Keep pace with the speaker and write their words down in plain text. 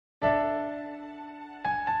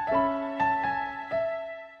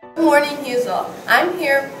Good morning, Hughesville. I'm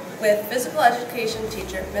here with physical education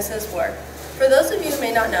teacher, Mrs. Warg. For those of you who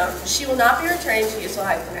may not know, she will not be returning to Hughesville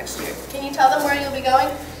High School next year. Can you tell them where you'll be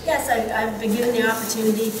going? Yes, I've been given the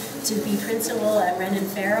opportunity to be principal at Wren and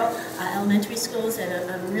Farrell elementary schools,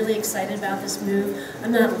 and I'm really excited about this move.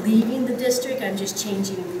 I'm not leaving the district, I'm just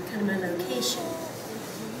changing kind of my location.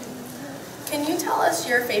 Can you tell us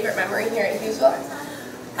your favorite memory here at Hughesville?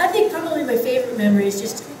 I think probably my favorite memory is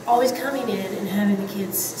just always coming in and having the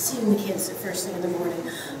kids, seeing the kids the first thing in the morning.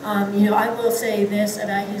 I will say this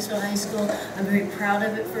about Hughesville High School. I'm very proud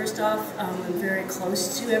of it, first off. I'm very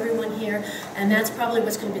close to everyone here, and that's probably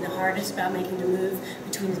what's going to be the hardest about making the move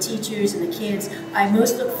between the teachers and the kids. I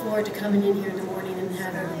most look forward to coming in here in the morning and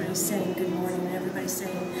have everybody saying good morning and everybody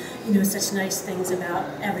saying, such nice things about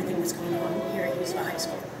everything that's going on here at Hughesville High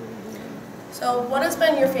School. So what has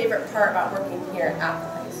been your favorite part about working here at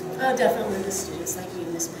the high school? Oh, definitely the students like you,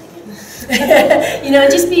 Miss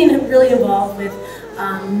Megan. Just being really involved with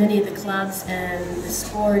many of the clubs and the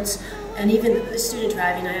sports, and even the student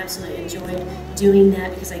driving. I absolutely enjoyed doing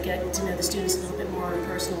that because I get to know the students a little bit more on a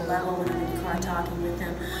personal level when I'm in the car talking with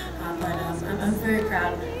them. I'm very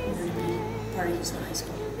proud to be part of Hughesville High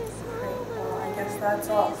School. Great. Well, I guess that's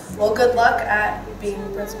all. Well, good luck at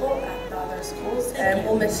being principal at the other schools, and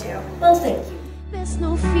we'll miss you. Well, thank you. There's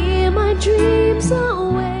no fear, my dreams are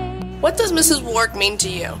away. What does Mrs. Warg mean to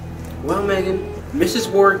you? Well, Megan, Mrs.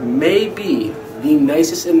 Warg may be the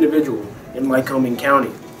nicest individual in Lycoming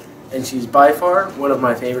County, and she's by far one of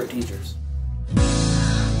my favorite teachers.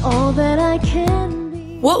 All that I can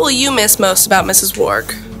be. What will you miss most about Mrs.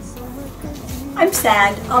 Warg? I'm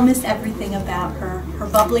sad. I'll miss everything about her. Her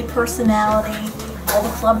bubbly personality, all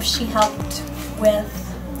the clubs she helped with.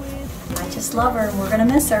 I just love her and we're going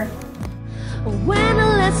to miss her. When the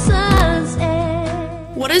lessons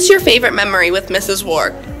end. What is your favorite memory with Mrs.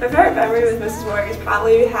 Warg? My favorite memory with Mrs. Warg is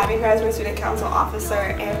probably having her as my student council officer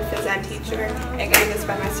and phys ed teacher, and getting to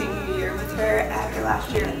spend my senior year with her at her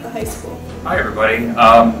last year at the high school. Hi everybody.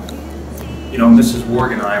 Mrs.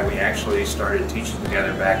 Warg and I, we actually started teaching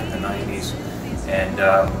together back in the 90s, and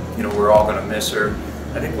we're all going to miss her.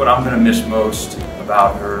 I think what I'm going to miss most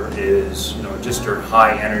about her is, just her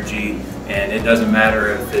high energy, and it doesn't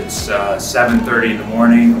matter if it's 7:30 in the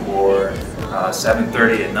morning or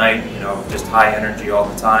 7:30 at night, just high energy all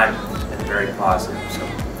the time and very positive. So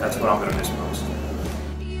that's what I'm going to miss most.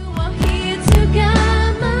 You are here together.